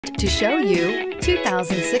To show you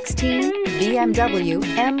 2016 BMW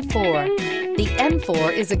M4. The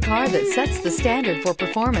M4 is a car that sets the standard for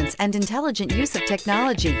performance and intelligent use of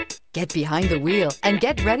technology. Get behind the wheel and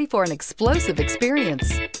get ready for an explosive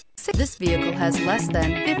experience. This vehicle has less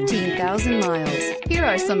than 15,000 miles. Here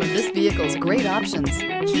are some of this vehicle's great options: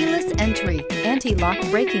 keyless entry, anti-lock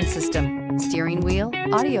braking system, steering wheel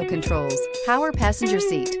audio controls, power passenger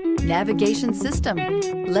seat, navigation system,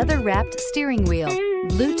 leather-wrapped steering wheel,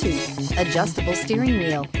 Bluetooth, adjustable steering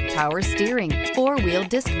wheel, power steering, four-wheel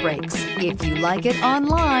disc brakes. If you like it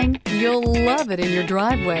online, you'll love it in your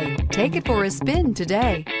driveway. Take it for a spin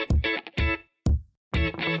today.